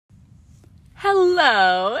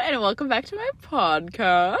Hello, and welcome back to my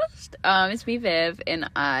podcast. It's me, Viv, and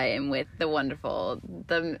I am with the wonderful,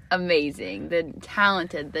 the amazing, the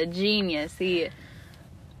talented, the genius, the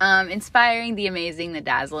inspiring, the amazing, the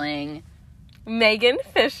dazzling Megan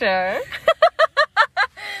Fisher.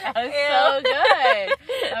 That was so good.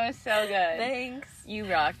 That was so good. Thanks. You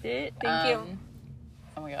rocked it. Thank you.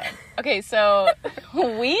 Oh my god. Okay, so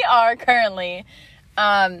we are currently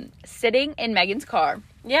sitting in Megan's car.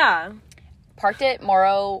 Yeah. Parked at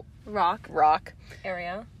Morrow Rock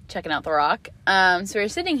area. Checking out the rock. So we're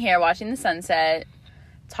sitting here watching the sunset,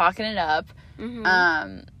 talking it up.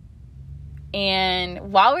 Mm-hmm.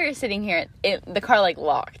 And while we were sitting here, the car like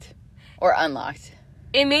locked or unlocked.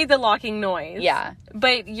 It made the locking noise. Yeah.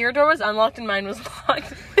 But your door was unlocked and mine was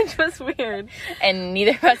locked, which was weird. And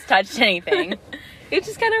neither of us touched anything. It's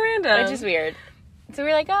just kind of random. Which is weird. So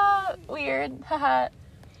we're like, oh, weird. Haha.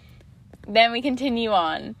 Then we continue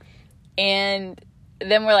on. And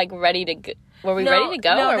then we're like ready to go. Were we ready to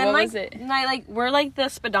go? No, or then, what was it? Where like the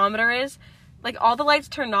speedometer is, like all the lights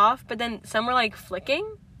turned off, but then some were like flicking.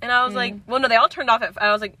 And I was like, well, no, they all turned off.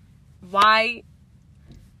 I was like, why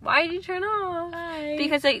did you turn off? Hi.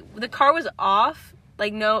 Because the car was off.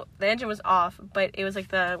 Like, no, the engine was off, but it was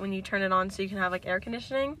like when you turn it on so you can have like air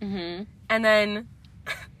conditioning. Mm-hmm. And then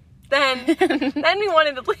we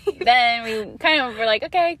wanted to leave. Then we kind of were like,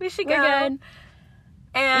 okay, We should we're go. good.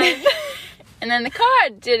 And And then the car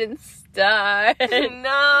didn't start.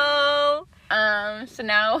 no. So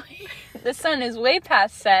now the sun is way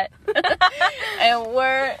past set. And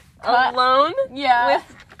we're Alone yeah,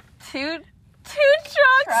 with two trucks.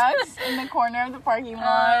 trucks in the corner of the parking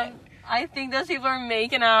lot. I think those people are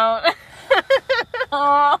making out.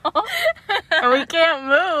 We can't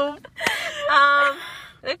move.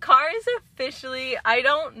 The car is officially, I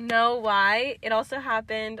don't know why. It also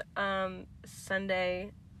happened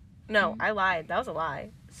Sunday. No, I lied. That was a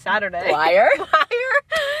lie. Saturday. Liar.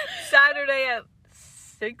 Saturday at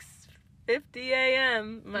 6:50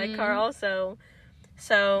 a.m. My car also.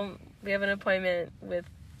 So we have an appointment with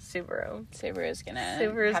Subaru. Subaru's gonna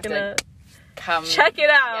Subaru's gonna come check it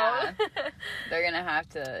out. Yeah. They're gonna have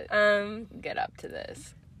to get up to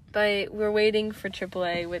this. But we're waiting for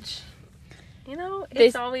AAA, which,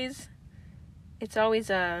 it's always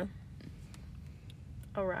a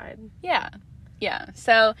ride. Yeah.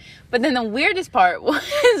 So, but then the weirdest part was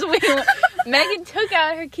Megan took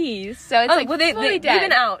out her keys. So it's They've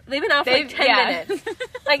been out. They've been out for like 10 minutes.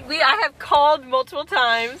 I have called multiple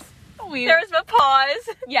times. There was a pause.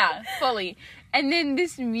 Yeah, fully. And then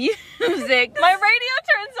this music. My radio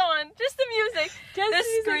turns on. Just the music. The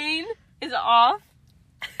screen is off.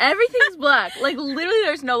 Everything's black. Like, literally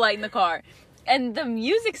there's no light in the car. And the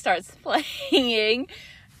music starts playing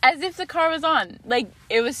as if the car was on. Like,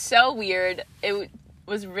 it was so weird. It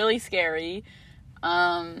was really scary.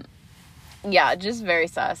 Yeah, just very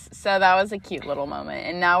sus. So that was a cute little moment.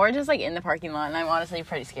 And now we're just, like, in the parking lot. And I'm honestly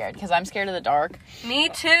pretty scared. Because I'm scared of the dark. Me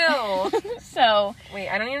too. So. Wait,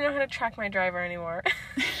 I don't even know how to track my driver anymore.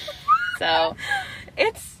 So.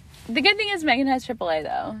 It's. The good thing is Megan has AAA,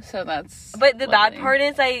 though. So that's. But the lovely. bad part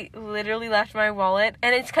is I literally left my wallet.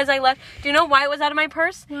 And it's because I left. Do you know why it was out of my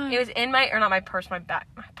purse? Why? It was in my. Or not my purse, my bag.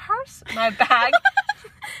 My purse? My bag.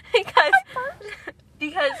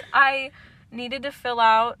 Because I needed to fill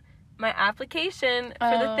out my application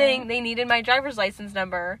for the thing. They needed my driver's license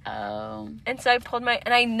number. Oh. And so I pulled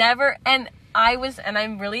and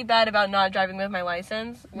I'm really bad about not driving with my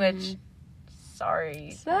license, which,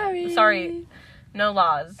 sorry, no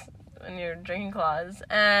laws when you're drinking clause.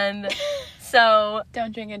 And so.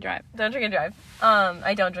 Don't drink and drive. Don't drink and drive.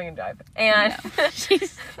 I don't drink and drive. And. No.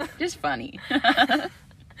 She's just funny. You're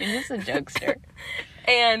just a jokester.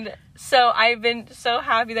 And so I've been so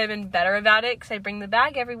happy that I've been better about it because I bring the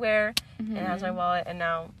bag everywhere and it has my wallet, and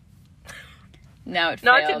now it not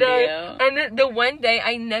failed today. you. And the one day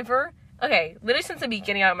literally since the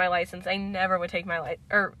beginning of my license, I never would take my I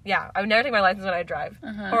would never take my license when I drive.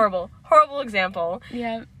 Horrible example.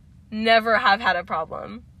 Yeah. Never have had a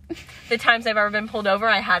problem. The times I've ever been pulled over,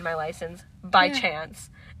 I had my license by chance.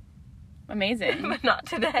 Amazing. But not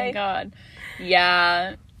today. Thank God.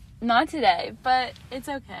 Yeah. Not today, but it's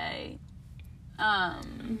okay.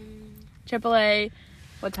 AAA,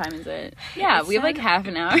 what time is it? Yeah, we have like half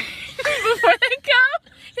an hour before they come.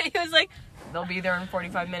 He was like, they'll be there in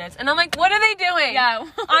 45 minutes. And I'm like, what are they doing? Yeah.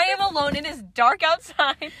 I am alone. It is dark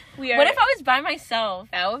outside. What if I was by myself?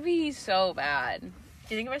 That would be so bad. Do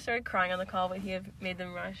you think if I started crying on the call, would he have made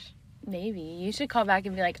them rush? Maybe. You should call back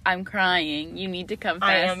and be like, I'm crying. You need to come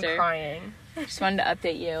faster. I am crying. Just wanted to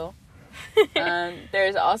update you.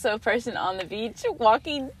 There's also a person on the beach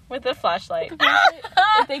walking with a flashlight.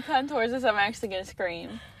 If they come towards us, I'm actually gonna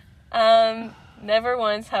scream. Never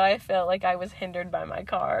once have I felt like I was hindered by my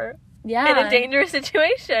car. Yeah. In a dangerous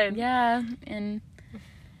situation. Yeah,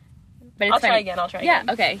 but it's I'll try funny. again. Yeah,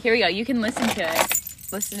 okay, here we go. You can listen to it.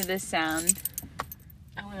 Listen to this sound.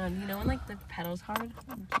 Oh my god, you know when like the pedal's hard?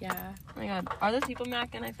 Yeah. Oh my god, are those people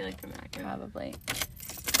macking? I feel like they're macking. Probably.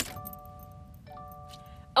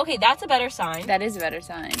 Okay, that's a better sign. That is a better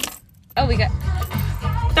sign. Oh, we got...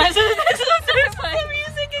 That's the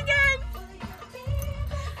music again.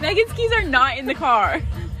 Megan's keys are not in the car.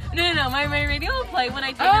 No. My radio will play when I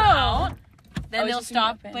take them out. Then they'll it's just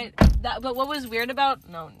stop. open. But what was weird about...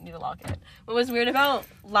 No, need to lock it. What was weird about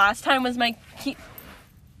last time was my key...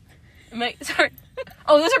 Sorry.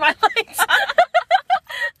 Oh, those are my lights.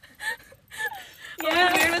 What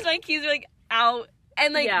was weird was my keys were like out.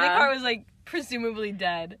 And like the car was like presumably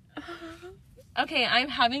dead. Okay, I'm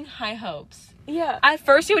having high hopes. Yeah. At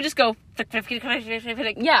first, it would just go...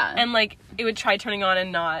 Yeah. And, like, it would try turning on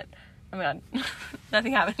and not. Oh, my God.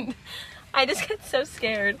 Nothing happened. I just get so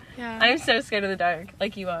scared. Yeah. I'm so scared of the dark,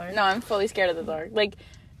 like you are. No, I'm fully scared of the dark. Like,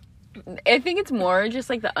 I think it's more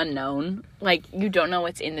just, like, the unknown. Like, you don't know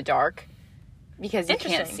what's in the dark because you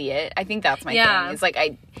can't see it. I think that's my thing. It's, like,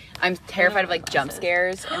 I'm terrified of, like, jump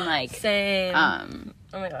scares and, like... Same.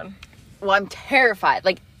 Oh, my God. Well, I'm terrified.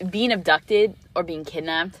 Like, being abducted or being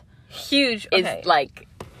kidnapped... Huge. Okay. Is, like...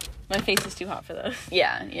 My face is too hot for those.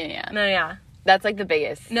 Yeah. No, yeah. That's, like, the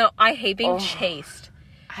biggest. No, I hate being chased.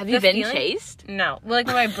 Have you been chased? No. Well, like,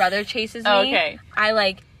 when my brother chases me, okay. I,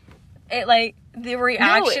 like... It, like, the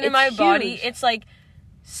reaction in my body, it's, like,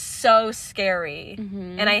 so scary.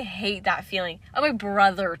 Mm-hmm. And I hate that feeling of my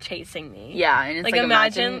brother chasing me. Yeah, and it's, like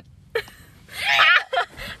imagine...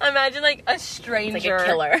 Imagine, like, a stranger. It's like a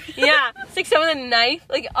killer. Yeah. It's like someone with a knife.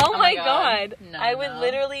 Like, oh my God. No, I would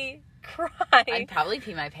literally cry. I'd probably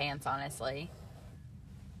pee my pants, honestly.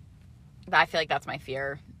 But I feel like that's my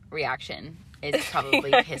fear reaction, is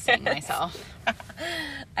probably pissing myself.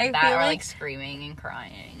 I feel like screaming and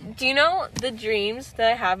crying. Do you know the dreams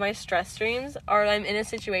that I have, my stress dreams, are I'm in a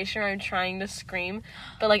situation where I'm trying to scream,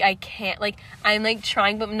 but, like, I can't. Like, I'm, like,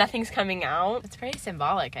 trying, but nothing's coming out. It's pretty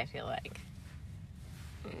symbolic, I feel like.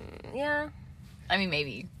 Yeah. I mean,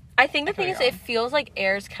 maybe. I think the thing is, it feels like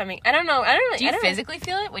air's coming. I don't know. Do you physically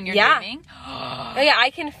feel it when you're dreaming? Yeah, I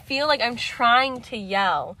can feel like I'm trying to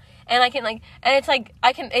yell. And I can, like, and it's like,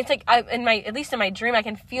 at least in my dream, I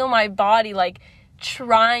can feel my body, like,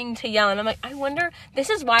 trying to yell. And I'm like, I wonder, this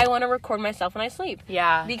is why I want to record myself when I sleep.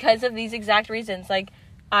 Yeah. Because of these exact reasons. Like,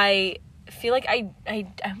 I feel like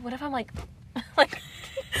what if I'm like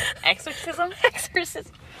Exorcism?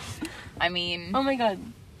 Exorcism. I mean. Oh my God.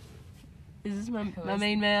 Is this my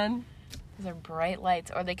main man? These are bright lights,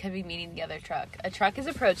 or they could be meeting the other truck. A truck is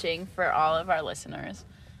approaching for all of our listeners.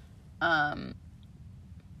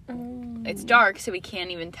 It's dark, so we can't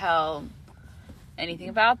even tell anything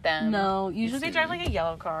about them. No, usually they drive like a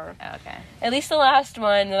yellow car. Oh, okay. At least the last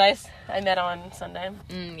one that I met on Sunday.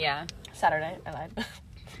 Yeah. Saturday. I lied.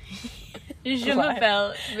 Je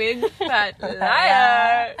m'appelle big fat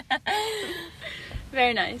liar.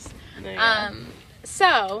 Very nice.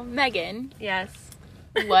 So, Megan. Yes.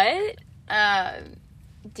 What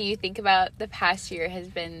do you think about the past year has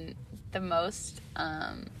been the most,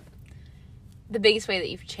 the biggest way that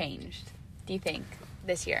you've changed, do you think,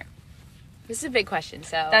 this year? This is a big question,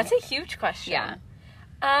 so. That's a huge question. Yeah.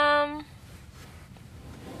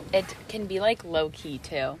 It can be, like, low-key,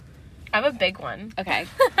 too. I have a big one. Okay.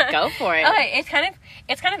 Go for it. Okay, it's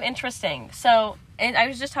kind of interesting. So, and I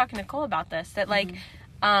was just talking to Cole about this, that, like,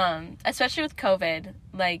 especially with COVID,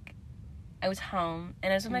 like, I was home,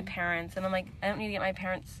 and I was with my parents, and I'm like, I don't need to get my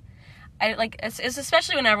parents, it's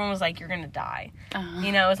especially when everyone was like, you're gonna die,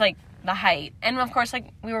 you know, it was, like, the height, and, of course,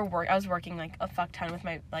 like, I was working, like, a fuck ton with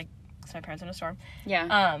my parents in a store, yeah,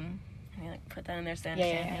 let me, like, put that in there, so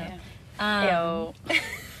they understand, Yo.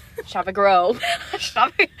 Shop at Grow.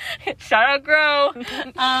 Shout out Grow.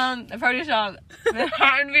 The produce shop in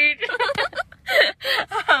Manhattan Beach.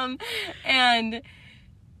 And,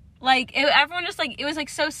 like, everyone just, like, it was, like,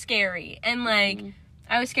 so scary. And, like,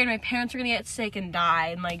 I was scared my parents were gonna get sick and die.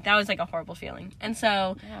 And, like, that was, like, a horrible feeling. And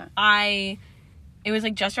so, it was,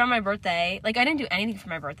 like, just around my birthday. Like, I didn't do anything for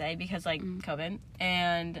my birthday because, like, COVID.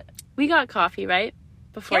 And we got coffee, right?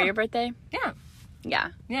 Before your birthday? Yeah. Yeah.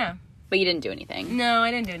 Yeah. But you didn't do anything. No,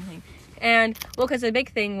 I didn't do anything. And, well, because the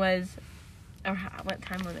big thing was, what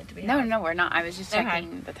time limit do we have? No, we're not. I was just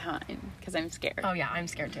checking the time, because I'm scared. Oh, yeah, I'm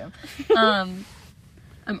scared, too.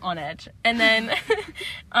 I'm on edge. And then,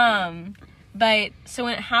 But so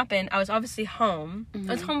when it happened, I was obviously home.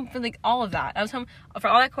 I was home for like all of that. I was home for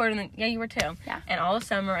all that quarter, and then yeah, you were too. Yeah. And all of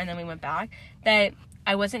summer, and then we went back. That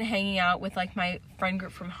I wasn't hanging out with like my friend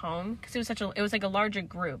group from home because it was like a larger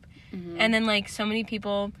group, and then like so many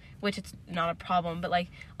people, which it's not a problem, but like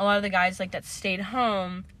a lot of the guys like that stayed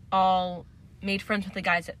home all made friends with the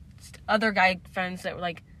guys that other guy friends that were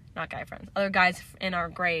like. Not guy friends, other guys in our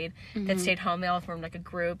grade that stayed home. They all formed like a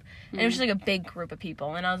group, and it was just like a big group of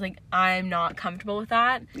people. And I was like, I'm not comfortable with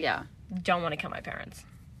that. Yeah. Don't want to kill my parents.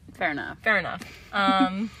 Fair enough. Fair enough.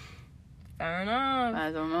 Fair enough.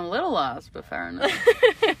 I'm a little lost, but fair enough.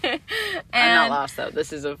 And I'm not lost though.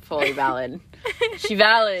 This is a fully valid. She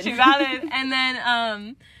valid. She valid. And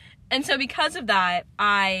then, and so because of that,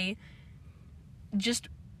 I just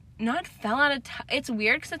not fell out of touch. It's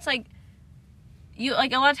weird because it's like. You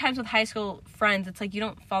like a lot of times with high school friends, it's like you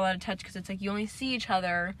don't fall out of touch because it's like you only see each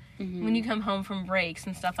other when you come home from breaks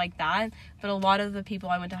and stuff like that. But a lot of the people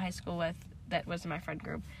I went to high school with that was in my friend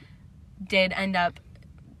group did end up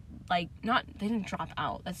like they didn't drop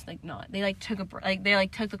out. That's like not they like took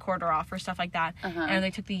took the quarter off or stuff like that, and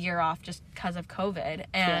they took the year off just because of COVID.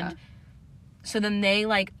 And so then they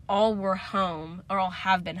like all were home or all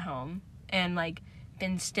have been home and like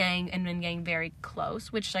been staying and been getting very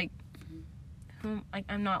close, which like. Like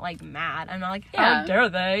I'm not like mad. I'm not like how dare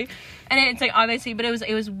they? And it's like obviously, but it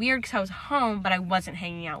was weird because I was home, but I wasn't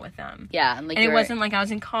hanging out with them. Yeah, and it wasn't like I was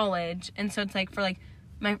in college, and so it's like for like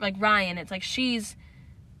my like Ryan, it's like she's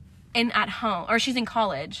at home or she's in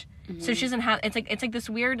college, so she doesn't have. It's like this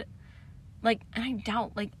weird, like, and I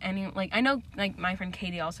doubt like any like I know like my friend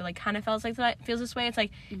Katie also like kind of feels this way. It's like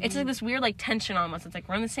it's like this weird like tension almost. It's like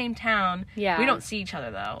we're in the same town. Yeah, we don't see each other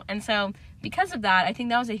though, and so because of that, I think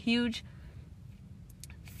that was a huge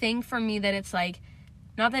thing for me that it's like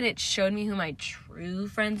not that it showed me who my true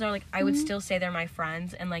friends are. Like I would still say they're my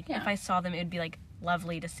friends, and like if I saw them it would be like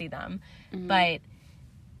lovely to see them, but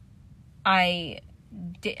I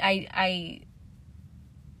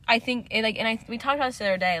think it, like, and we talked about this the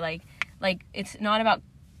other day, like it's not about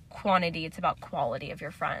quantity, it's about quality of your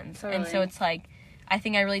friends. Totally. And so it's like I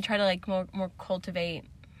think I really try to like more cultivate,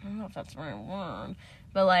 I don't know if that's the right word,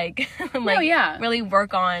 but like really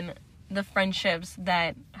work on the friendships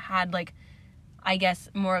that had like I guess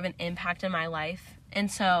more of an impact in my life.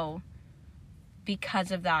 And so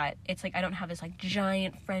because of that, it's like I don't have this like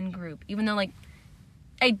giant friend group, even though like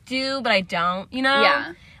I do but I don't, you know? Yeah.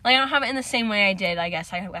 Like I don't have it in the same way I did, I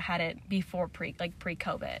guess I had it before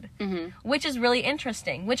pre-COVID. Which is really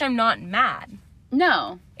interesting, which I'm not mad.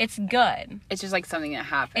 No. It's good. It's just like something that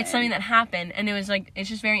happened. It's something that happened, and it was like it's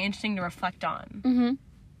just very interesting to reflect on.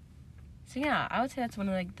 So yeah, I would say that's one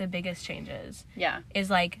of like the biggest changes. Yeah. Is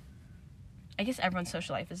like, I guess everyone's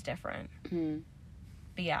social life is different.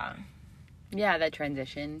 But yeah. Yeah, that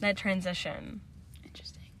transition. Interesting.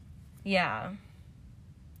 Yeah.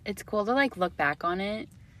 It's cool to like look back on it,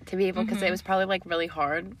 to be able, because it was probably like really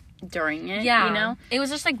hard during it. Yeah. You know? It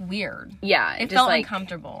was just like weird. Yeah. It felt like,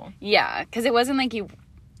 uncomfortable. Yeah. Because it wasn't like you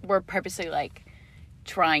were purposely like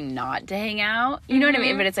trying not to hang out. You know what I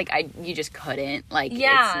mean? But it's like you just couldn't. Like, it's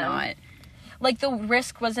not. Like, the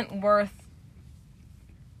risk wasn't worth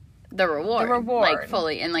the reward. Like,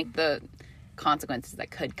 fully. And, like, the consequences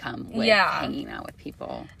that could come with hanging out with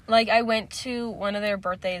people. Like, I went to one of their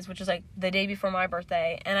birthdays, which was, like, the day before my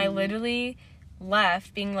birthday. And I literally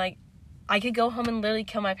left being like, I could go home and literally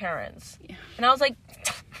kill my parents. Yeah. And I was like...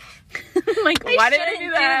 like, why did I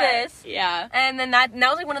do this? Yeah. And then that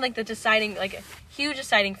was, like, one of, like, the deciding... Like, a huge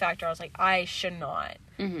deciding factor. I was like, I should not.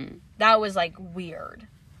 That was, like, weird.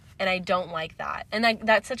 And I don't like that. And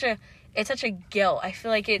that's such a guilt. I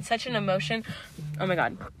feel like it's such an emotion. Oh my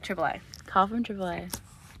god. AAA. Call from AAA.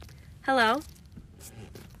 Hello?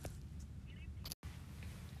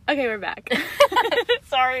 Okay, we're back.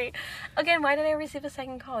 Sorry. Again, why did I receive a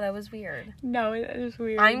second call? That was weird. No, that is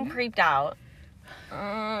weird. I'm creeped out. Oh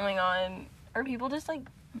my god. Are people just like...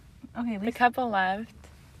 Okay, the couple left.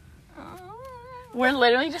 We're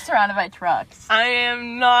literally just surrounded by trucks. I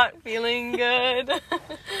am not feeling good.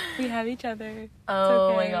 We have each other.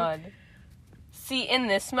 Oh my god. See, in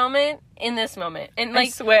this moment, and like, I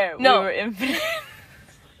swear, we were infinite.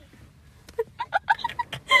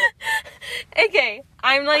 Okay,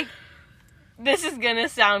 I'm like, this is gonna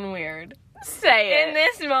sound weird. Say it. In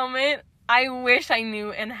this moment, I wish I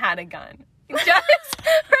knew and had a gun. Just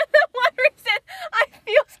for the one reason I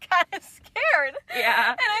feel kind of scared. Yeah.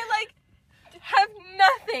 And I like have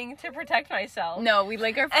nothing to protect myself. No, we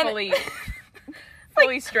like are fully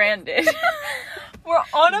stranded. We're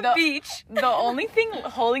on a beach. The only thing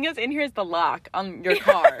holding us in here is the lock on your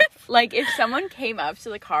car. Like, if someone came up to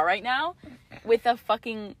the car right now with a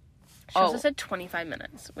fucking She also said 25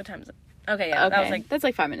 minutes. What time is it? Okay, yeah. That was like... That's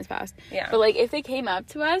like 5 minutes past. Yeah. But, like, if they came up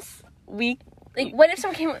to us, we... Like, what if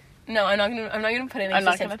someone came... No, I'm not gonna put it in existence. I'm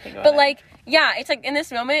not gonna think about but, it. like, yeah, it's like, in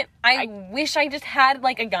this moment, I wish I just had,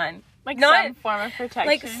 like, a gun. Like, not, some form of protection.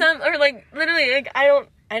 Like, or, like, literally, like, I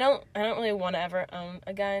don't really want to ever own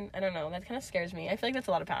a gun. I don't know. That kind of scares me. I feel like that's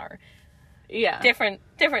a lot of power. Yeah. Different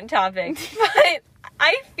topic. But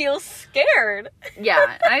I feel scared.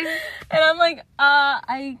 Yeah. And I'm like,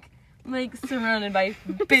 I'm like surrounded by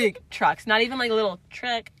big trucks. Not even like a little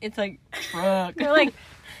truck. It's like truck. They're like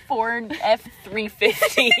Ford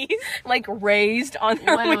F-350s. Like raised on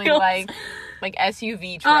their literally wheels. like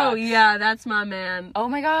SUV trucks. Oh yeah, that's my man. Oh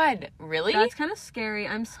my god. Really? That's kind of scary.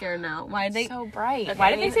 I'm scared now. Why did they... So bright. Okay,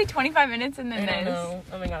 Why did they say 25 minutes and then I don't this? know.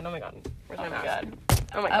 Oh my god. Where's my mouse? God.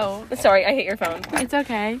 Oh my god. Sorry, I hate your phone. It's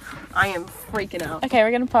okay. I am freaking out. Okay,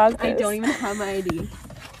 we're gonna pause this. I don't even have my ID.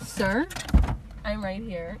 Sir? I'm right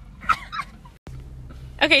here.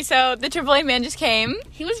 Okay, so the AAA man just came.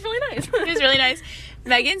 He was really nice. He was really nice.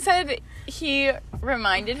 Megan said he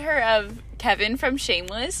reminded her of Kevin from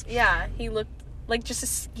Shameless. Yeah, he looked like just a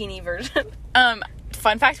skinny version.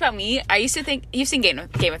 Fun fact about me, I used to think... You've seen Game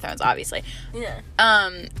of Thrones, obviously. Yeah.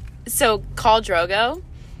 So Khal Drogo...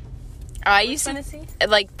 I used to... see?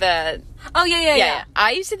 Like the... Oh, yeah.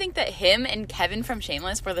 I used to think that him and Kevin from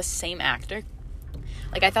Shameless were the same actor.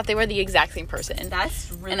 Like, I thought they were the exact same person.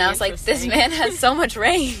 That's really And I was like, this man has so much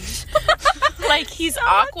range. Like, he's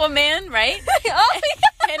Aquaman, right? Oh,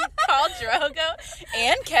 And Khal Drogo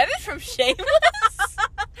and Kevin from Shameless.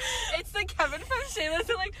 It's the Kevin from Shameless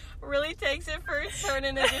that, like, really takes it for a turn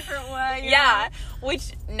in a different way. Yeah,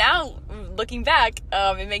 which now, looking back,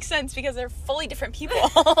 it makes sense because they're fully different people.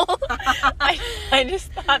 I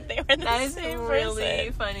just thought they were the same really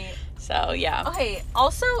person. funny. So, yeah. Okay,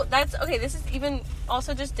 also, this is even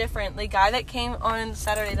also just different. The guy that came on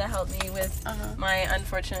Saturday to help me with my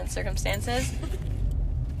unfortunate circumstances.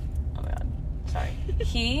 Oh my god. Sorry.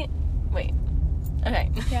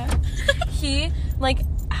 Okay. Yeah. He, like,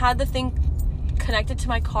 had the thing connected to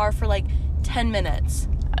my car for, like, 10 minutes.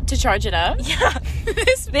 To charge it up? Yeah.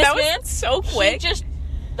 That was so quick. He just,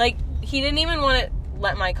 like, he didn't even want to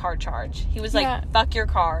let my car charge. He was like, Yeah. fuck your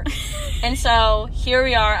car. And so, here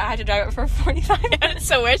we are. I had to drive it for 45 minutes.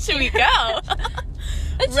 So where should we go?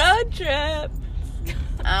 Road trip.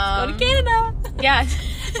 Go to Canada. Yeah.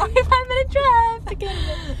 45-minute drive to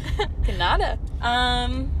Canada. Canada.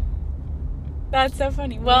 That's so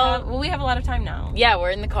funny. Well, we have a lot of time now. Yeah,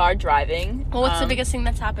 we're in the car driving. Well, what's the biggest thing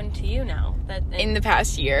that's happened to you now? That in the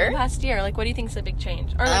past year? The past year. Like, what do you think is a big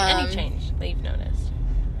change? Or, like, any change that you've noticed?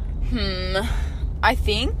 I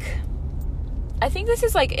think this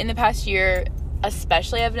is, like, in the past year,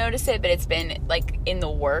 especially I've noticed it, but it's been, like, in the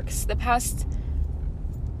works the past,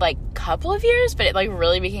 like, couple of years, but it, like,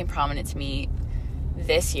 really became prominent to me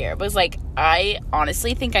this year. It was, like, I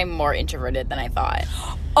honestly think I'm more introverted than I thought.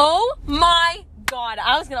 Oh my god,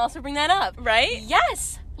 I was gonna also bring that up. Right?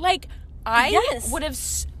 Yes. Like,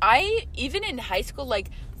 even in high school, like,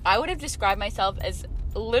 I would have described myself as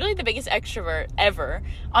literally the biggest extrovert ever.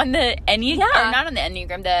 On the Enneagram, or not on the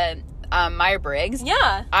Enneagram, the Myers-Briggs.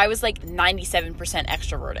 Yeah. I was, like, 97%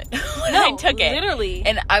 extroverted when I took it. Literally.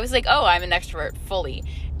 And I was like, oh, I'm an extrovert fully.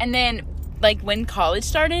 And then, like, when college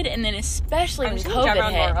started, and then especially when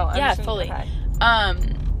COVID hit. Yeah, fully.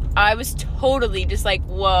 I was totally just like,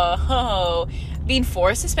 whoa, being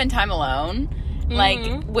forced to spend time alone,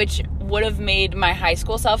 like, which would have made my high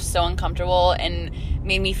school self so uncomfortable and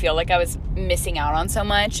made me feel like I was missing out on so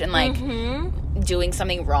much and, like, doing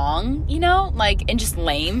something wrong, you know, like, and just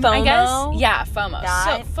lame, FOMO? I guess. Yeah, FOMO.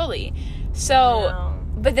 That? So, fully. So,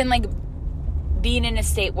 but then, like, being in a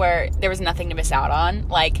state where there was nothing to miss out on,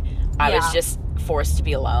 like, I was just forced to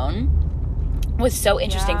be alone, was so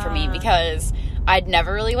interesting for me because I'd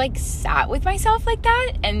never really, like, sat with myself like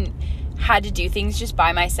that and had to do things just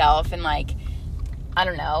by myself and, like, I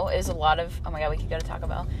don't know, it was a lot of, oh my god, we could go to Taco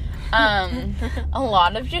Bell. A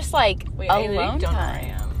lot of just, like, alone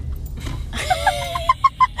time.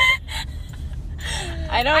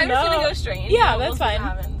 I don't know. I'm just gonna go straight. Yeah, that's fine.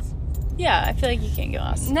 Yeah, I feel like you can't get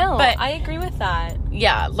lost. No, but I agree with that.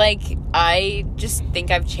 Yeah, like, I just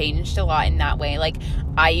think I've changed a lot in that way. Like,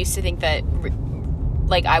 I used to think that,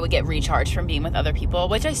 like, I would get recharged from being with other people,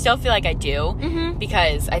 which I still feel like I do,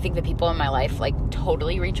 because I think the people in my life, like,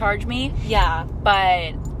 totally recharge me. Yeah.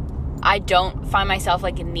 But I don't find myself,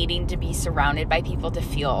 like, needing to be surrounded by people to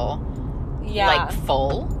feel, like,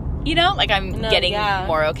 full. You know? Like, I'm getting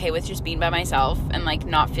more okay with just being by myself and, like,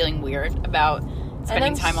 not feeling weird about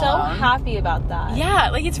spending time alone. I'm so happy about that.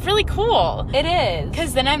 Yeah, like, it's really cool. It is.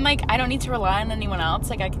 Because then I'm like, I don't need to rely on anyone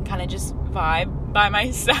else. Like, I can kind of just vibe by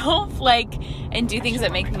myself, like, and do things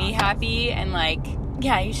that make me happy, and, like,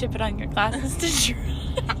 yeah, you should put on your glasses to try.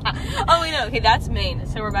 Oh, wait, no. Okay, that's Maine.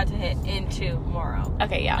 So we're about to hit into Morrow.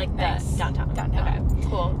 Okay, yeah. Like nice. the downtown. Okay,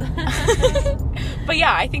 cool. But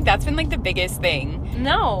yeah, I think that's been, like, the biggest thing.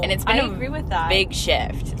 No. And it's been I agree with that. Big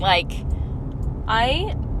shift. Like,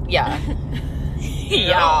 yeah.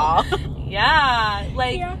 Yeah. Yeah.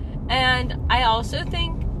 Like, Yeah. and I also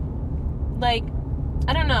think, like,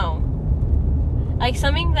 I don't know. Like,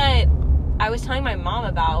 something that I was telling my mom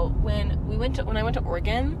about when I went to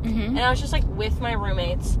Oregon, and I was just, like, with my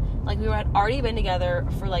roommates. Like, we had already been together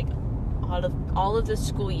for, like, all of the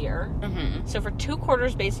school year. So for 2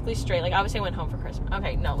 quarters basically straight. Like, obviously I went home for Christmas.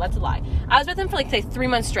 Okay, no, that's a lie. I was with them for, like, say 3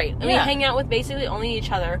 months straight. And we hang out with basically only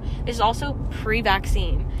each other. This is also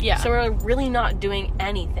pre-vaccine. Yeah. So we're really not doing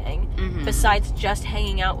anything besides just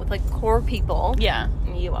hanging out with, like, core people. Yeah.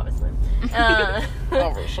 You, obviously.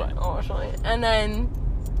 Obviously. And then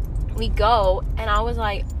we go, and I was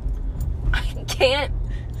like, I can't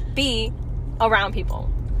be around people.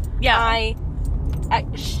 Yeah. I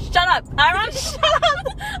shut up. Shut up.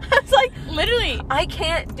 I was like, literally, I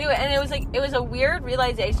can't do it. And it was a weird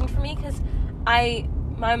realization for me, because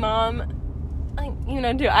my mom,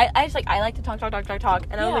 dude, I just, like, I like to talk.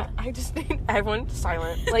 And I was like, I just need everyone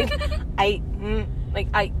silent. Like,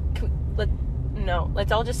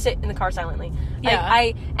 let's all just sit in the car silently.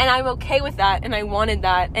 Yeah. And I'm okay with that, and I wanted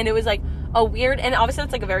that, and it was, like, a weird, and obviously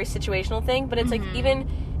it's, like, a very situational thing, but it's, like, even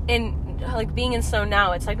in, like, being in Sloan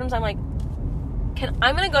now, it's, like, sometimes I'm, like,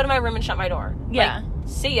 I'm gonna go to my room and shut my door. Yeah. Like,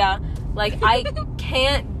 see ya. Like, I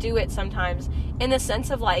can't do it sometimes, in the sense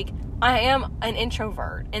of, like, I am an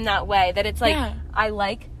introvert in that way, that it's, like, I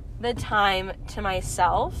like the time to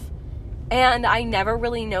myself, and I never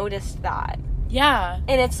really noticed that. Yeah.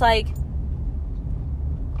 And it's, like,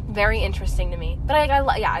 very interesting to me. But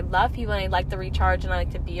I love people, and I like the recharge, and I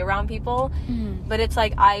like to be around people. But it's,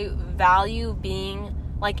 like, I value being,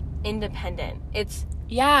 like, independent.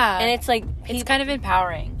 And it's, like, it's kind of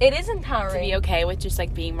empowering. It is empowering. To be okay with just,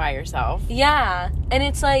 like, being by yourself. Yeah. And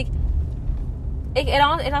it's, like, it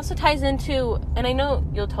also ties into, and I know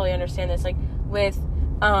you'll totally understand this, like, with,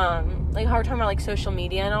 like, how we're talking about, like, social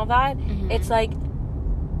media and all that. It's, like,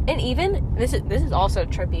 and even, this is also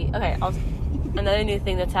trippy. Okay, another new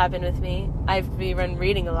thing that's happened with me. I've been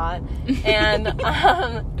reading a lot. And,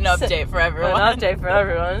 an update for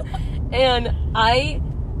everyone. And I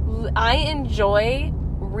enjoy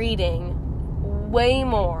reading way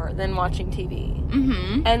more than watching TV.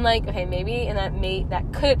 And, like, okay, maybe, and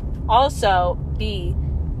that could also be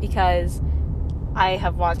because I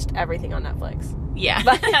have watched everything on Netflix. Yeah.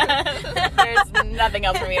 But there's nothing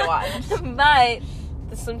else for me to watch. But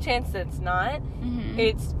there's some chance that it's not.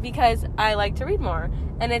 It's because I like to read more.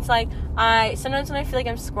 And it's like, sometimes when I feel like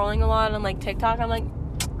I'm scrolling a lot on, like, TikTok, I'm like,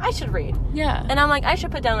 I should read. Yeah. And I'm like, I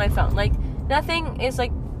should put down my phone. Like, nothing is,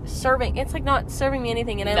 like, it's, like, not serving me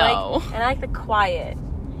anything. And I like the quiet.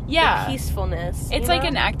 Yeah. The peacefulness. It's like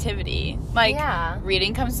an activity. Like,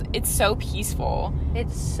 reading it's so peaceful.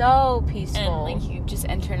 It's so peaceful. And, like, you just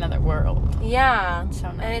enter another world. Yeah. It's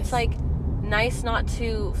so nice. And it's, like, nice not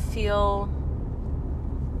to feel...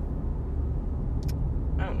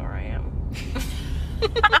 I don't know where I am.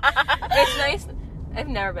 It's nice... I've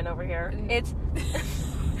never been over here.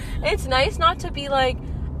 It's nice not to be, like...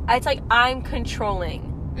 It's like I'm controlling.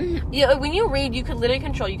 Yeah, when you read, you could literally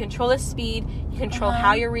control. You control the speed. You control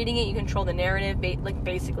how you're reading it. You control the narrative.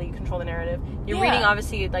 Basically, you control the narrative. You're reading,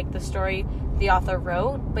 obviously, like, the story the author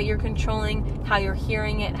wrote, but you're controlling how you're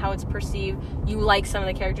hearing it, how it's perceived. You like some of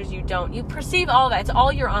the characters, you don't. You perceive all of that. It's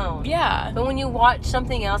all your own. Yeah. But when you watch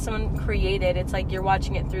something else someone created, it's like you're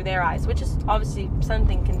watching it through their eyes, which is obviously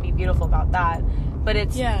something can be beautiful about that. But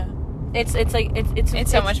it's... Yeah. It's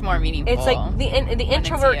so much more meaningful. It's like the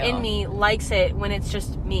introvert in me likes it when it's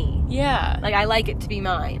just me. Yeah. Like, I like it to be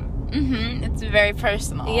mine. It's very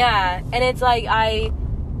personal. Yeah. And it's like I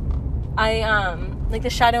like the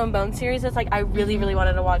Shadow and Bone series. It's like I really really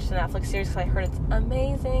wanted to watch the Netflix series because I heard it's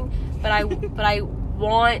amazing. But I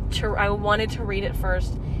wanted to read it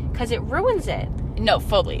first because it ruins it. No,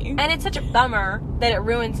 fully. And it's such a bummer that it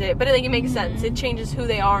ruins it. But it makes sense. It changes who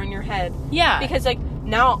they are in your head. Yeah. Because, like,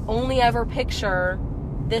 now only ever picture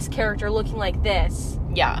this character looking like this.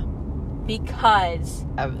 Yeah. Because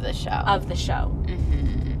of the show.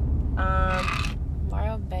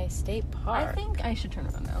 Morro Bay State Park. I think I should turn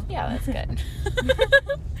it on now. Yeah, that's good.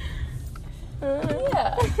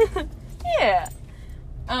 Yeah.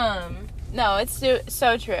 No, it's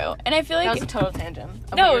so true. And I feel like... That was a total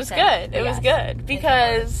tangent. No, it was good. It was good.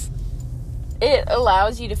 Because it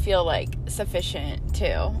allows you to feel, like, self-sufficient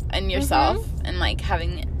too in yourself, and like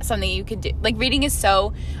having something you could do. Like reading is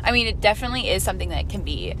so, I mean, it definitely is something that can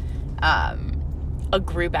be a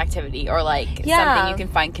group activity, or like something you can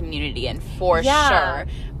find community in for sure.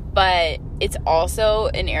 But it's also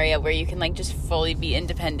an area where you can like just fully be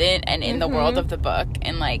independent and in the world of the book,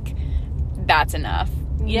 and like that's enough.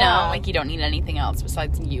 You know, like you don't need anything else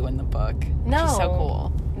besides you and the book. Which is so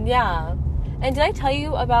cool. Yeah. And did I tell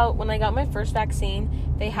you about when I got my first vaccine,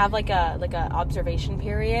 they have like a observation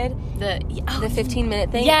period, the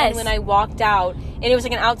 15-minute thing. Yes. And when I walked out, and it was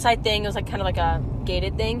like an outside thing, it was like kind of like a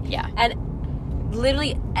gated thing. Yeah. And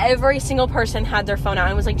literally every single person had their phone out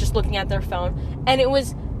and was like just looking at their phone, and it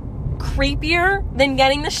was creepier than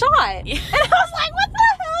getting the shot. Yeah. And I was like, what the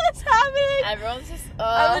hell is happening? Everyone's just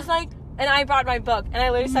I was like, and I brought my book, and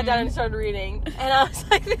I literally sat down and started reading, and I was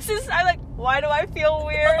like, why do I feel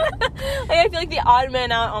weird? Like, I feel like the odd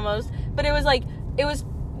man out almost, but it was like, I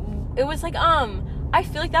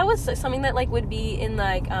feel like that was something that, like, would be in,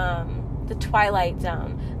 like, the Twilight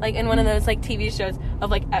Zone, like, in one of those, like, TV shows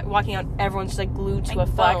of, like, walking out, everyone's just, like, glued to like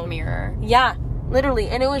a Black phone. Mirror. Yeah, literally,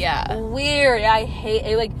 and it was weird. I hate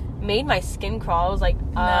it, like, made my skin crawl. I was like,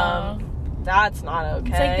 No. That's not okay.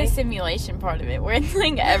 It's like the simulation part of it, where it's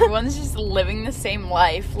like everyone's just living the same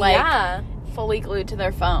life, like fully glued to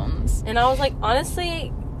their phones. And I was like,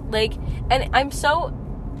 honestly, like, and I'm so,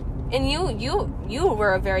 and you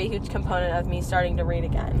were a very huge component of me starting to read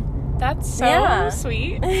again. That's so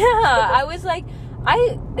sweet. Yeah, I was like,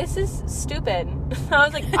 this is stupid. I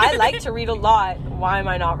was like, I like to read a lot. Why am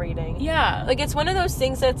I not reading? Yeah. Like, it's one of those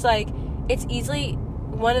things that's like, it's easily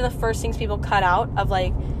one of the first things people cut out of,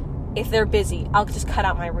 like, if they're busy, I'll just cut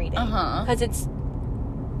out my reading. Because it's...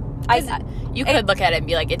 you could look at it and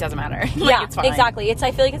be like, it doesn't matter. Like, it's fine. Exactly. I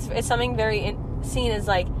feel like it's something very seen as,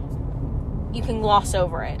 like, you can gloss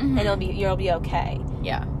over it, and you'll be okay.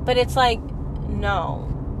 Yeah. But it's like, no,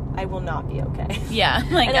 I will not be okay. Yeah.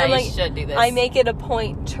 Like, and I should do this. I make it a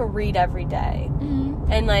point to read every day.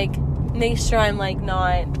 And, like, make sure I'm, like,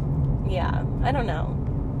 not... Yeah. I don't know.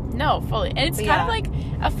 No, fully. And it's kind of like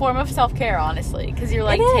a form of self-care, honestly, because you're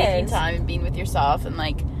like taking time and being with yourself and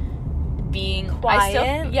like being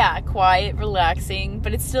quiet. Quiet, relaxing,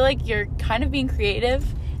 but it's still like you're kind of being creative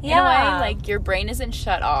in a way. Like your brain isn't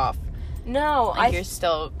shut off. No, like you're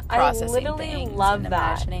still processing things. I literally love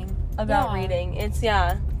that about reading. It's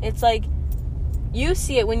like you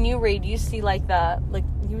see it when you read. You see like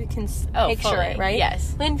you can picture it, right?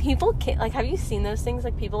 Yes. When people can't, like, have you seen those things?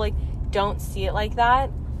 Like people like don't see it like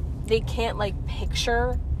that. They can't, like,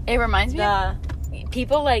 picture. It reminds me of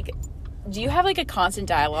people, like, do you have, like, a constant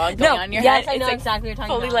dialogue going on in your head? Yes, I know like exactly what you're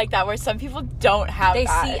talking fully about. like that, where some people don't have they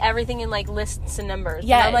that. see everything in, like, lists and numbers.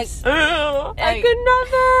 Yes. And I'm like, I could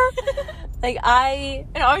never. Like,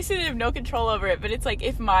 And obviously they have no control over it, but it's like,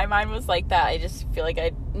 if my mind was like that, I just feel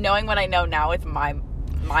like knowing what I know now with my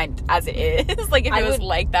mind as it is, like, if it was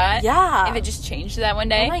like that. Yeah. If it just changed to that one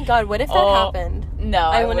day. Oh my god, what if that happened? No,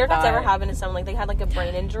 I wonder if that's ever happened to someone. Like, they had, like, a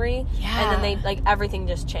brain injury. Yeah. And then they, like, everything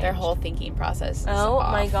just changed. Their whole thinking process is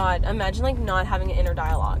my god. Imagine, like, not having an inner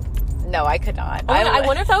dialogue. No, I could not. I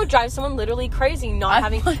wonder if that would drive someone literally crazy, not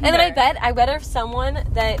having... And then I bet if someone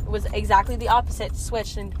that was exactly the opposite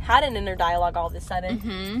switched and had an inner dialogue all of a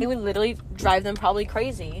sudden, it would literally drive them probably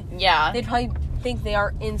crazy. Yeah. They'd probably think they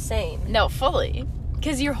are insane. No, fully.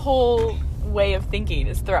 Because your whole way of thinking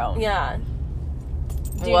is thrown. Yeah.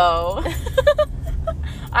 Whoa.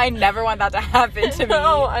 I never want that to happen to me.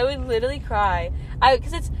 No, I would literally cry. I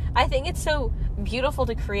think it's so beautiful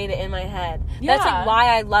to create it in my head. Yeah. That's like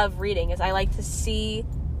why I love reading, is I like to see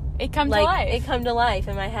it come to life. It come to life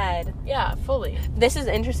in my head. Yeah, fully. This is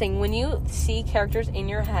interesting. When you see characters in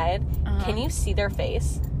your head, can you see their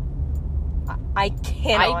face? I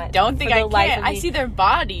cannot. I don't think I can. I see their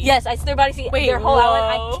body. Yes, I see their body. See their whole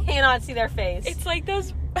outline. I cannot see their face. It's like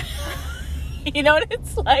those... You know what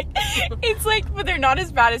it's like? It's like, but they're not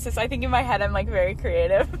as bad as this. I think in my head I'm like very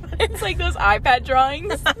creative. It's like those iPad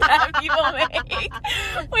drawings that people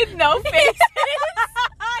make with no faces.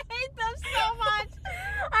 I hate them so much.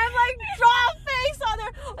 I'm like, draw a face on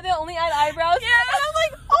there. They only add eyebrows. Yeah. And I'm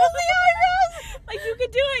like, only eyebrows. Like, you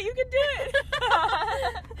could do it. You could do it.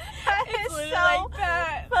 It's so like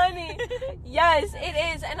that. funny. Yes,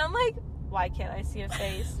 it is. And I'm like, why can't I see a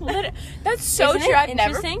face? That's so Isn't true. it I've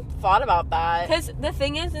never interesting? thought about that. Because the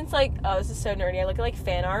thing is, it's like, oh, this is so nerdy. I look at like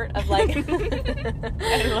fan art of like,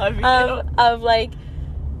 I love you. Of like,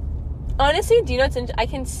 honestly, do you know what's I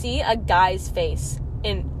can see a guy's face,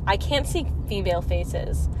 and I can't see female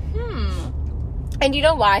faces. And you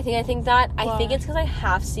know why I think that? I think it's because I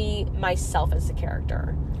half see myself as the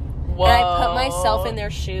character. Whoa. Whoa. And I put myself in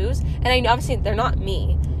their shoes, and I obviously they're not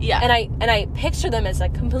me. Yeah. And I picture them as a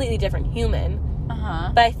completely different human.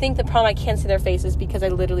 Uh-huh. But I think the problem I can't see their faces because I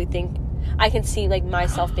literally think I can see, like,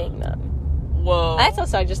 myself being them. Whoa. That's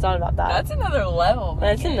also, I just thought about that. That's another level.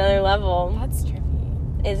 That's another level. That's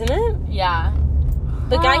trippy. Isn't it? Yeah.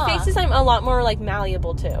 But guy faces, I'm a lot more, like,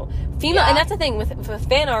 malleable, too. Female, and that's the thing, with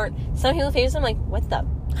fan art, some people's faces, I'm like, what the?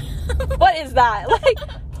 What is that? Like,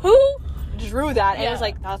 who drew that? And I was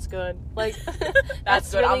like, that's good. Like,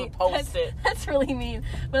 that's good, really, I'm gonna post it. That's really mean.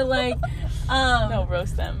 But, like, no,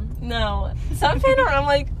 roast them. No. Some fan art, I'm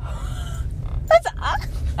like, that's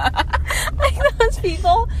like, those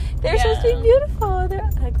people, they're supposed to be beautiful. They're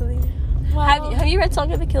ugly. Wow. Have you read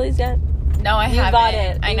Song of Achilles yet? No, I haven't. You bought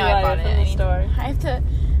it. I know I bought it. From the store. I have to.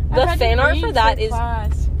 The fan art for that is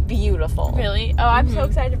beautiful. Really? Oh, I'm so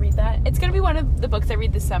excited to read that. It's gonna be one of the books I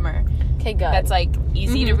read this summer. Okay, good. That's like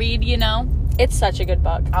easy to read, you know. It's such a good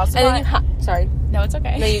book. Also, sorry. No, it's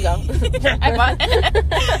okay. No, you go. I bought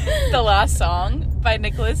The Last Song by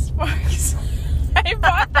Nicholas Sparks. I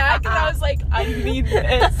bought that because I was like, I need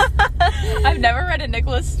this. I've never read a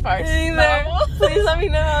Nicholas Sparks novel. Please let me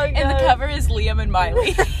know how it goes. And the cover is Liam and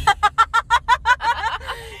Miley.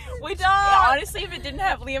 Which, honestly, if it didn't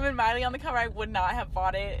have Liam and Miley on the cover, I would not have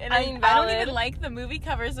bought it. And I don't even like the movie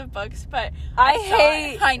covers of books, but I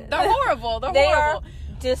hate. They're horrible. They horrible. Are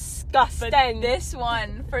disgusting. But this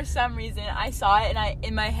one, for some reason, I saw it, and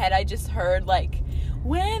in my head, I just heard, like,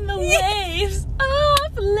 when the waves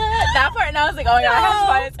of love. That part, and I was like, oh my god, I have to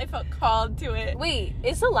buy this. I felt called to it. Wait,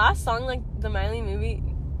 is the last song, like, the Miley movie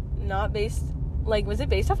not based, like, was it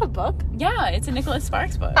based off a book? Yeah, it's a Nicholas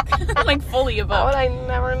Sparks book. Like, fully a book. How would I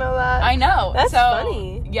never know that? I know. That's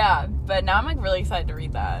funny. Yeah, but now I'm, like, really excited to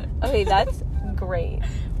read that. Okay, that's great.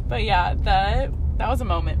 But yeah, that was a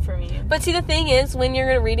moment for me. But see, the thing is, when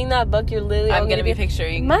you're reading that book, you're literally I'm gonna be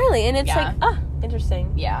picturing Miley, and it's like,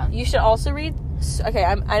 interesting. Yeah. You should also read. Okay,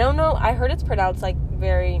 I don't know. I heard it's pronounced like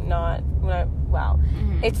very not. Wow.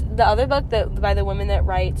 Mm-hmm. It's the other book by the woman that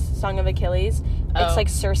writes Song of Achilles. It's like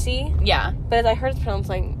Circe. Yeah. But I heard it's pronounced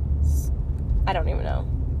like, I don't even know,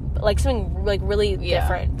 like something like really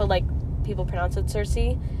different. But like people pronounce it Circe.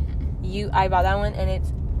 I bought that one, and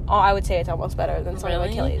it's. I would say it's almost better than Song of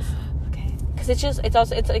Achilles. Okay. Because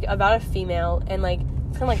it's like about a female and like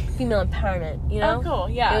it's kind of like female empowerment, you know? Oh, cool.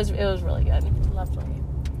 Yeah. It was really good. Lovely.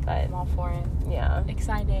 But I'm all for it. Yeah.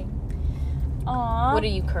 Exciting. Aww. What are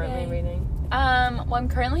you currently reading? Well, I'm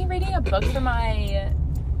currently reading a book for my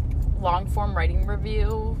long form writing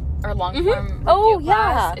review or long form review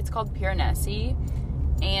class. It's called Piranesi.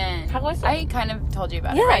 And how was it? I kind of told you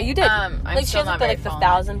about it. Yeah, right? You did. I'm like still she has not like the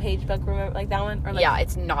 1,000-page book, remember, like that one? Or like, yeah,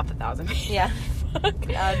 it's not the 1,000-page. Yeah.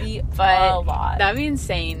 That'd be a lot. That'd be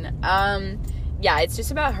insane. Yeah, it's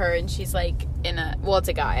just about her, and she's like it's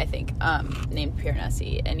a guy, I think, named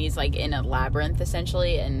Piranesi, and he's like in a labyrinth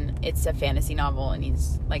essentially, and it's a fantasy novel, and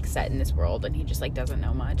he's like set in this world, and he just like doesn't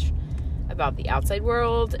know much about the outside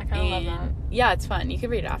world. I kind of love that. Yeah, it's fun. You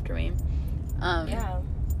can read it after me.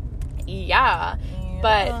 Yeah.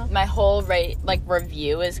 But my whole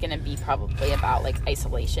review is gonna be probably about like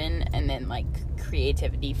isolation and then like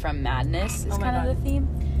creativity from madness is kind of the theme.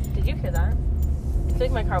 Did you hear that? I feel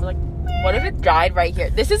like my car was like, what if it died right here?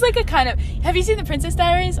 This is like a kind of. Have you seen The Princess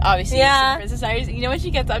Diaries? Obviously, yeah. The Princess Diaries. You know when she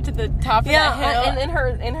gets up to the top of that hill?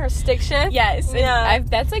 and in her stick shift. Yes. Yeah.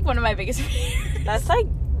 That's like one of my biggest fears. That's like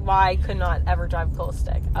why I could not ever drive cool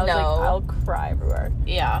stick. I was like, I'll cry everywhere.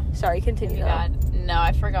 Yeah. Sorry, continue. No,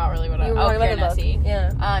 I forgot really what you were talking about.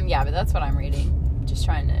 Yeah. Yeah, but that's what I'm reading. Just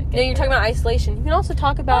trying to. No, you're talking about isolation. You can also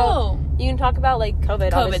talk about. You can talk about like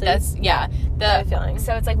COVID. Obviously. That's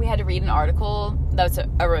so it's like we had to read an article that was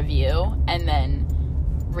a review, and then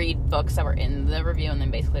read books that were in the review, and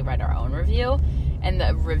then basically write our own review. And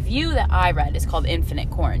the review that I read is called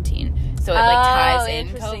Infinite Quarantine. So it like ties in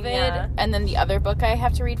COVID. Yeah. And then the other book I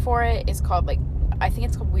have to read for it is called I think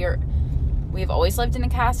it's called We've Always Lived in a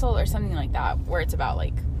Castle or something like that, where it's about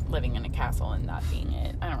like living in a castle and that being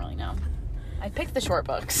it. I don't really know. I picked the short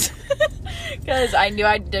books because I knew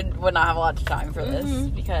I would not have a lot of time for this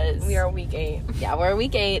because we are week 8. Yeah, we're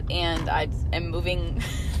week 8 and I am moving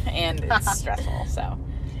and it's stressful. So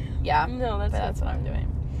yeah, that's what I'm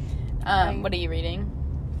doing. What are you reading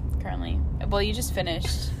currently? Well, you just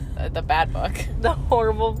finished the bad book. The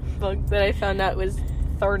horrible book that I found out was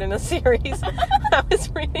 3rd in a series. I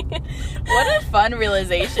was reading it. What a fun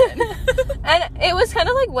realization. And it was kind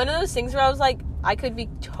of like one of those things where I was like, I could be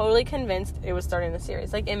totally convinced it was starting a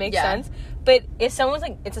series. Like, it makes sense. But if someone was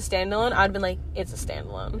like, it's a standalone, I'd been like, it's a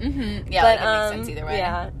standalone. Mm-hmm. Yeah, but, it makes sense either way.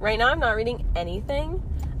 Yeah. Right now, I'm not reading anything.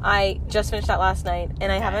 I just finished that last night,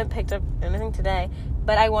 and I haven't picked up anything today. But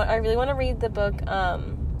But I really want to read the book. I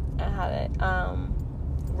have it.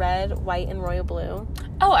 Red, White, and Royal Blue.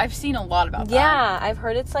 Oh, I've seen a lot about that. Yeah, I've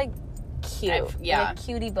heard it's like cute. Yeah, like a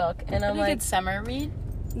cutie book, and I'm like, good summer read.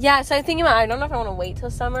 Yeah, so I'm thinking about. I don't know if I want to wait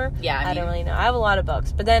till summer. Yeah, I don't really know. I have a lot of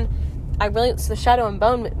books, but then so the Shadow and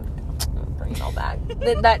Bone. Bring it all back.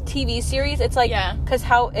 That TV series. It's like because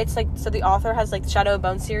how it's like. So the author has like Shadow and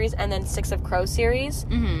Bone series and then Six of Crows series,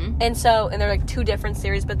 and they're like two different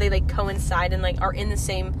series, but they like coincide and like are in the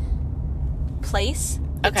same place.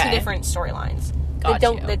 Okay. Two different storylines.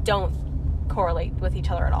 That don't correlate with each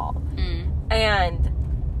other at all. And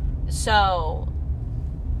so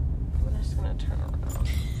I'm just gonna turn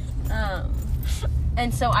around.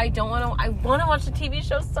 And so I want to watch the TV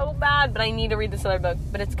show so bad, but I need to read this other book.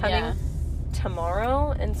 But it's coming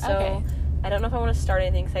tomorrow, and so I don't know if I want to start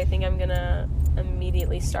anything because I think I'm gonna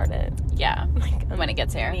immediately start it. Yeah, like when it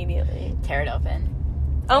gets here, immediately tear it open.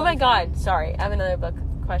 Oh my God! Sorry, I have another book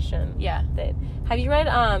question. Yeah. Have you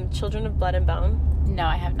read Children of Blood and Bone? No,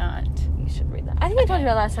 I have not. You should read that. I think I told you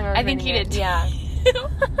about last time. I think you did. Yeah.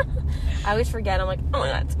 I always forget. I'm like, oh my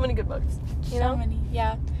God, so many good books. You know? So many.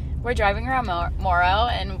 Yeah. We're driving around Morrow,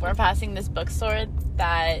 and we're passing this bookstore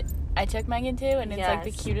that I took Megan to, and it's like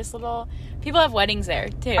the cutest little. People have weddings there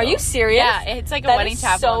too. Are you serious? Yeah, it's like a wedding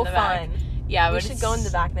chapel. So in the back. Fun. Yeah, we should go in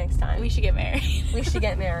the back next time. We should get married. We should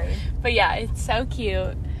get married. But yeah, it's so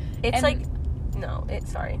cute. It's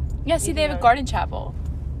sorry. Yeah, see, they have a garden chapel.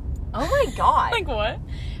 Oh my God! Like what?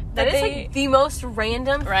 That is like the most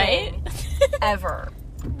random thing ever.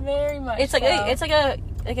 Very much. It's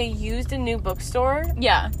like a used and new bookstore.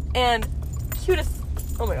 Yeah. And cutest.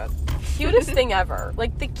 Oh my God. Cutest thing ever.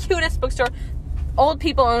 Like the cutest bookstore. Old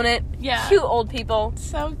people own it. Yeah. Cute old people.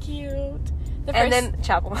 So cute. And then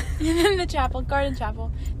chapel. And then the chapel, garden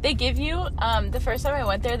chapel. They give you, the first time I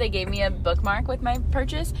went there, they gave me a bookmark with my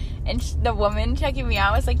purchase, and the woman checking me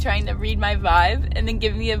out was like trying to read my vibe and then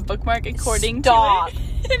give me a bookmark according to it.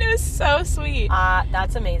 And it was so sweet.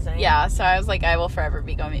 That's amazing. Yeah, so I was like, I will forever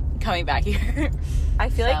be coming back here. I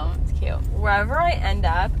feel like it's cute. Wherever I end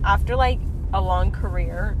up, after like a long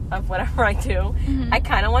career of whatever I do, I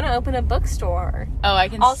kind of want to open a bookstore. Oh, I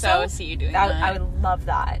can so see you doing that. I would love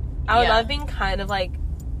that. I would love being kind of like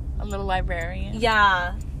a little librarian.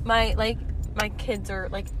 Yeah, my kids are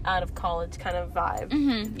like out of college kind of vibe.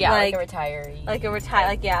 Mm-hmm. Yeah, like a retiree. Like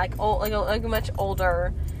a much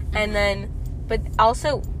older, and then, but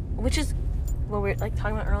also, which is what we were like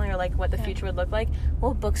talking about earlier, like what the future would look like.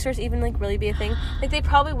 Will bookstores even like really be a thing? Like they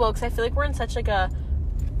probably will, because I feel like we're in such like a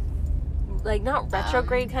like not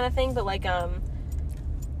retrograde kind of thing, but like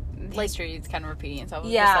history is kind of repeating itself.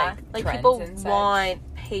 Yeah, just, like people want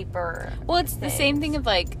paper. Well, it's the same thing of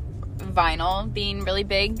like vinyl being really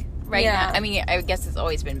big right now. I mean, I guess it's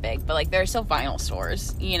always been big, but like there are still vinyl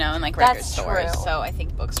stores, you know, and like record stores. True. So I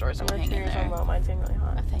think bookstores will hang in there. Mine's getting really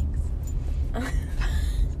hot. Oh, thanks.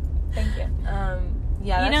 Thank you.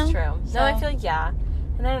 Yeah, that's true. So, no, I feel like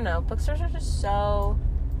and I don't know. Bookstores are just so.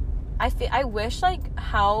 I wish like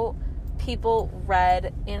how people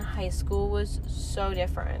read in high school was so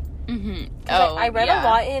different. Mm-hmm. I read a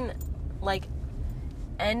lot in like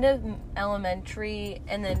end of elementary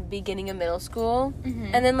and then beginning of middle school,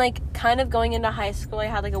 and then like kind of going into high school I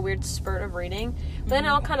had like a weird spurt of reading, but then it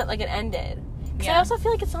all kind of like it ended, because I also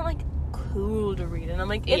feel like it's not like cool to read, and I'm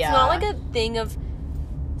like it's not like a thing of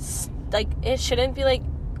like it shouldn't be like,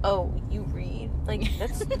 oh, you read, like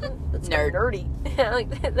that's nerdy.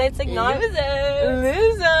 Like that's like not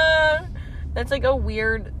loser. That's like a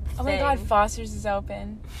weird thing. Oh my God, Foster's is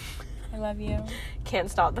open. I love you.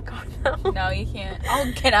 Can't stop the car now. No, you can't.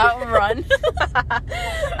 I'll get out and run.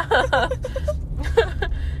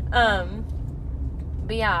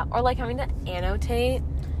 But yeah, or like having to annotate.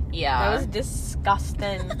 Yeah. That was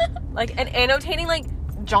disgusting. Like, and annotating like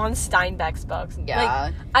John Steinbeck's books.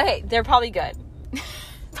 Yeah. Like, okay, they're probably good.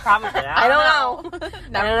 Probably. I don't know.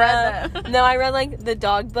 Never read them. No, I read like the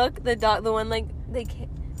dog book. The one like they can't.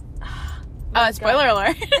 Spoiler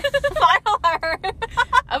alert. Spoiler alert.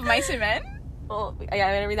 Of Mice and Men? Well, I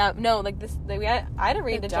gotta read that. No, like this. I had to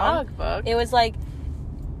read the dog book. It was like,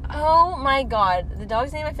 oh my God, the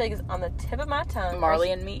dog's name I feel like is on the tip of my tongue.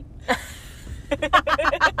 Marley and Me.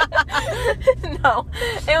 No,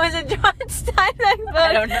 it was a John Steinbeck book.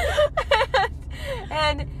 I don't know.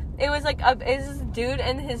 And it was like it's this dude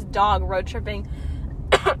and his dog road tripping.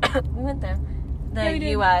 We went there, the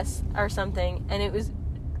U.S. or something, and it was.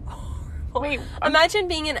 Wait, imagine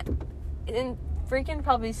being in freaking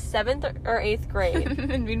probably 7th or 8th grade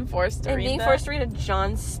and being forced to read a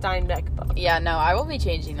John Steinbeck book. Yeah, no, I will be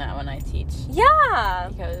changing that when I teach. Yeah,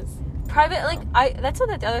 because private, like that's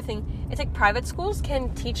what the other thing. It's like private schools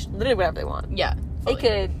can teach literally whatever they want. Yeah, They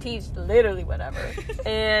could teach literally whatever.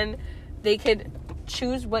 And they could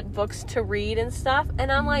choose what books to read and stuff.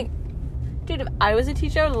 And I'm like, dude, if I was a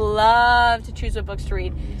teacher, I would love to choose what books to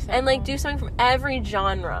read. And, like, do something from every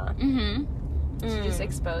genre. To just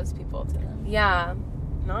expose people to them. Yeah.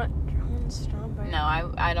 Not John Strawberry.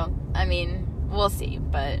 No, I don't. I mean, we'll see,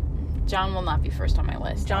 but John will not be first on my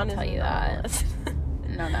list. John I'll tell isn't you on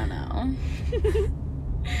that. No.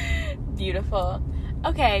 Beautiful.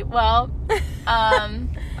 Okay, well, I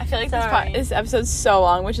feel like this episode's so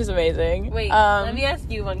long, which is amazing. Wait, let me ask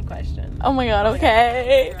you one question. Oh my god,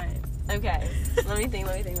 okay. Right. Okay. Let me think.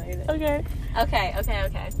 Okay.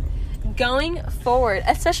 Going forward,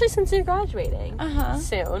 especially since you're graduating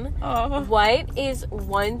soon, what is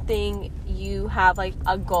one thing you have, like,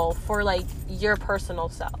 a goal for, like, your personal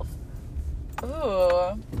self?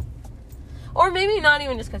 Ooh. Or maybe not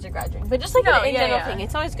even just because you're graduating, but just, like, a general thing.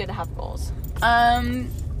 It's always good to have goals. Or,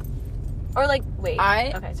 like, wait.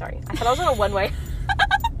 Okay, sorry. I thought I was on a one-way.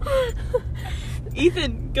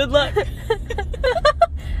 Ethan, good luck.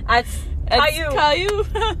 That's Caillou.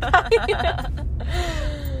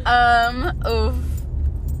 Oof.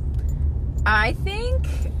 I think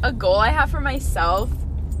a goal I have for myself.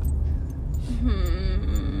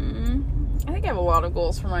 I think I have a lot of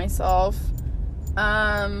goals for myself.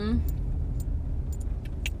 I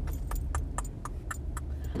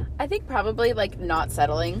think probably, like, not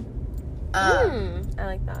settling. I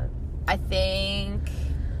like that. I think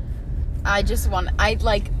I just want,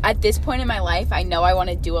 at this point in my life, I know I want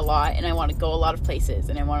to do a lot, and I want to go a lot of places,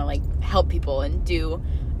 and I want to, like, help people and do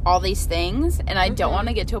all these things, and I don't want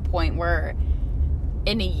to get to a point where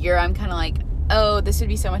in a year I'm kind of like, oh, this would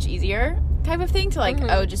be so much easier type of thing to, like,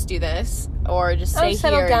 oh, just do this, or just stay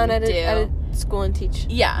settle here down and at a school and teach.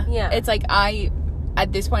 Yeah. It's like, I,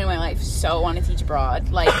 at this point in my life, so want to teach abroad,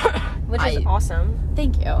 like, which is awesome.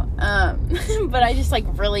 Thank you. But I just, like,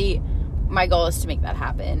 really, my goal is to make that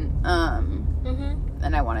happen.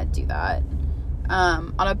 And I want to do that.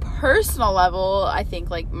 On a personal level, I think,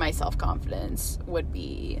 like, my self-confidence would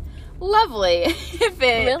be lovely if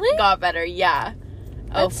it got better. Yeah.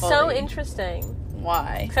 That's so interesting.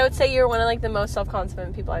 Why? So I would say you're one of, like, the most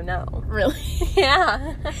self-confident people I know. Really?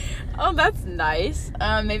 Yeah. Oh, that's nice.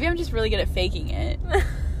 Maybe I'm just really good at faking it.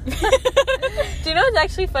 Do you know what's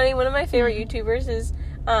actually funny? One of my favorite YouTubers is,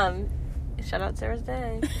 shout out Sarah's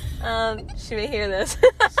Day. She may hear this.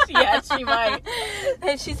 Yeah, she might.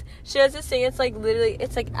 And she has this thing, it's like, literally,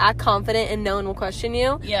 it's like, act confident and no one will question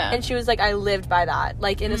you. Yeah. And she was like, I lived by that,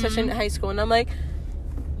 like, especially in high school. And I'm like,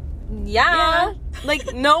 yeah.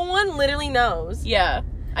 Like, no one literally knows. Yeah.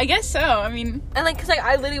 I guess so. I mean, and, like, because, like,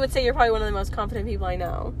 I literally would say you're probably one of the most confident people I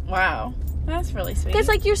know. Wow. That's really sweet. Because,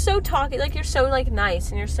 like, you're so you're so, like, nice,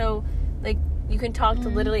 and you're so, like, you can talk to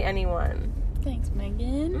literally anyone. Thanks,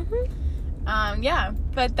 Megan. Yeah,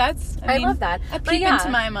 but that's, I mean, love that. A peek into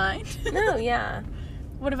my mind. No, yeah.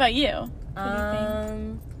 What about you? What do you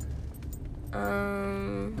think?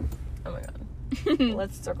 Oh my god.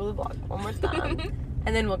 Let's circle the block one more time.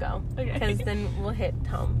 And then we'll go. Okay. Because then we'll hit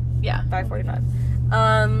home. Yeah. 5:45.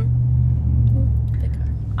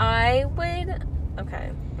 I would, okay.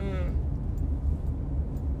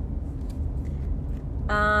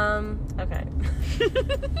 Okay.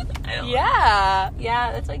 Yeah,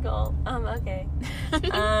 that's my goal. Okay.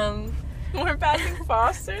 We're passing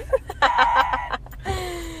Foster. I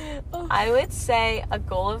would say a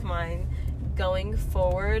goal of mine going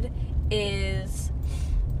forward is,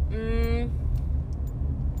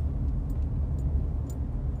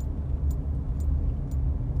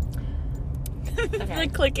 The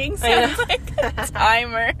clicking sounds like a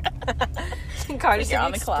timer. Car just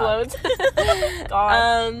on the explodes.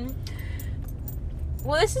 God.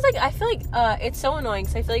 Well, this is like, I feel like it's so annoying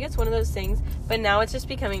because I feel like it's one of those things, but now it's just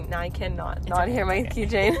becoming. Now I cannot hear my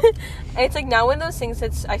keychain. It's like now one of those things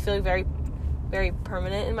that's I feel like very, very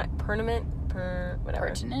permanent in my pertinent.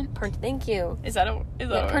 Thank you. Is that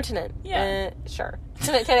pertinent? Yeah. Sure.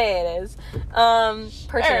 Today it is.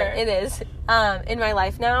 Pertinent. It is. In my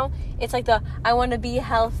life now, it's like I want to be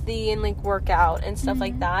healthy and, like, work out and stuff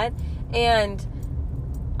like that, and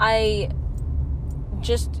I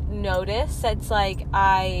just noticed that's like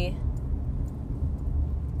I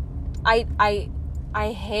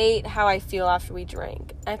hate how I feel after we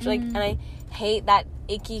drink. After and I hate that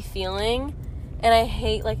icky feeling, and I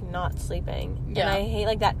hate, like, not sleeping. Yeah. And I hate,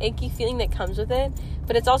 like, that icky feeling that comes with it.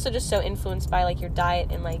 But it's also just so influenced by, like, your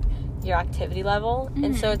diet and, like, your activity level.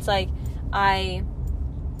 And so it's like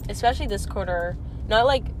especially this quarter, not,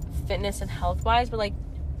 like, fitness and health wise, but, like,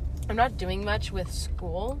 I'm not doing much with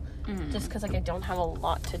school just because, like, I don't have a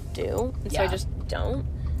lot to do. And so I just don't,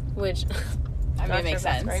 which I mean, it makes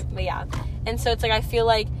sense. Right? But yeah. And so it's like, I feel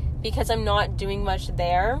like because I'm not doing much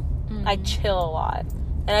there, I chill a lot.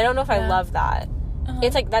 And I don't know if I love that.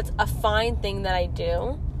 It's like, that's a fine thing that I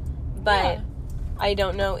do, but I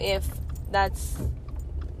don't know if that's...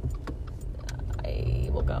 I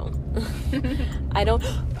will go. I don't...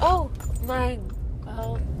 Oh my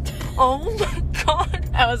God.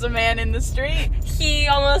 That was a man in the street. He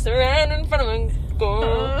almost ran in front of me.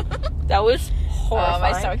 That was horrifying.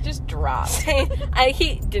 My stomach just dropped.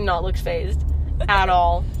 He did not look fazed at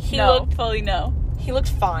all. He looked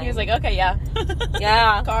fine. He was like, okay, yeah.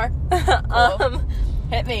 Yeah. Car. Cool.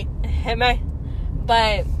 Hit me.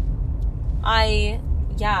 But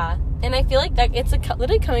and I feel like that it's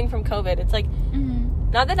literally coming from COVID. It's like,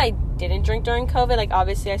 not that I didn't drink during COVID, like,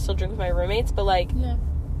 obviously I still drink with my roommates, but like,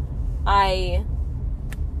 I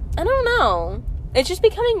don't know. It's just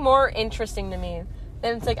becoming more interesting to me.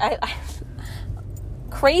 And it's like, I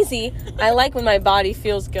crazy. I like when my body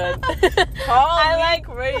feels good.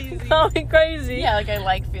 Call me crazy. Yeah, like, I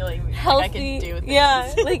like feeling healthy. Like I can do things.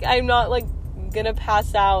 Yeah, like, I'm not, like, gonna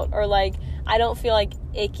pass out, or, like, I don't feel, like,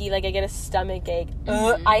 icky, like, I get a stomach ache.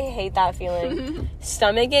 I hate that feeling.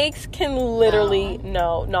 Stomach aches can literally,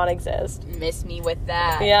 not exist. Miss me with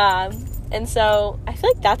that. Yeah. And so, I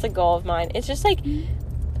feel like that's a goal of mine. It's just, like,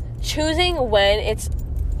 choosing when it's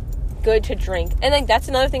good to drink. And, like, that's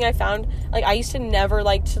another thing I found. Like, I used to never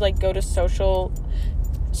like to, like, go to social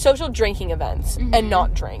drinking events and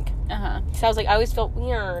not drink. So I was like, I always felt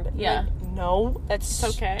weird. Yeah. Like, no, that's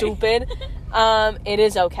okay. stupid. It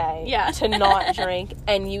is okay to not drink,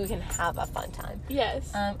 and you can have a fun time. Yes.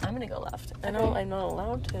 I'm gonna go left. I know I'm not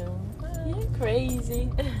allowed to. You're crazy.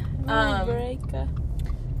 Breaker.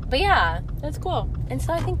 But yeah, that's cool. And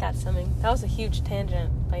so I think that's something. That was a huge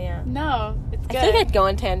tangent, but yeah. No, it's good. I feel like I'd go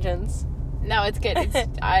on tangents. No, it's good.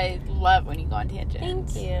 I love when you go on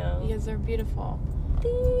tangents. Thank you. Because they're beautiful.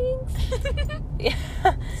 Thanks. Yeah.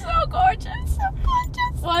 So gorgeous.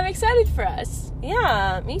 Well, I'm excited for us.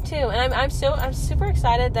 Yeah, me too. And I'm super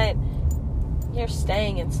excited that you're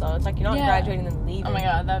staying in SLO. It's like you're not graduating and leaving. Oh my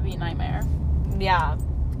God, that'd be a nightmare. Yeah.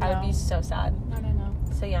 I would be so sad. I don't know.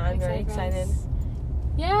 So yeah, I'm very excited.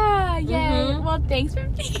 Yeah, yay. Well, thanks for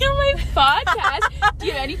being on my podcast. Do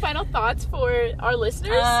you have any final thoughts for our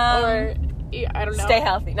listeners? Or, I don't know. Stay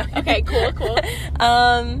healthy. No. Okay, cool.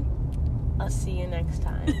 I'll see you next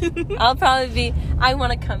time. I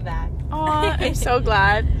want to come back. Aw, I'm so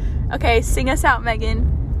glad. Okay, sing us out, Megan.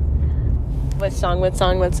 What song?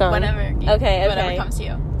 Whatever. Okay. Whatever comes to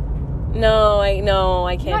you. No, I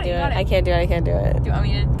can't do it. I can't do it. Do you want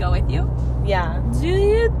me to go with you? Yeah. Do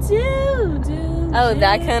you do? Oh,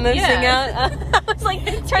 that kind of sing out? I was like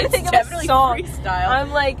trying to think of a song. Freestyle.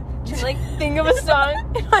 I'm like trying to like think of a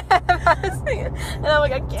song in my head as I was singing. And I'm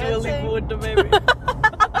like, I can't sing.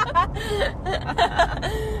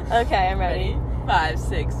 Okay, I'm ready. 5,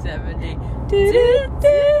 6, 7, 8.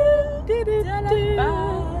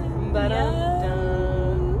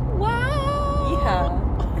 Wow. Yeah.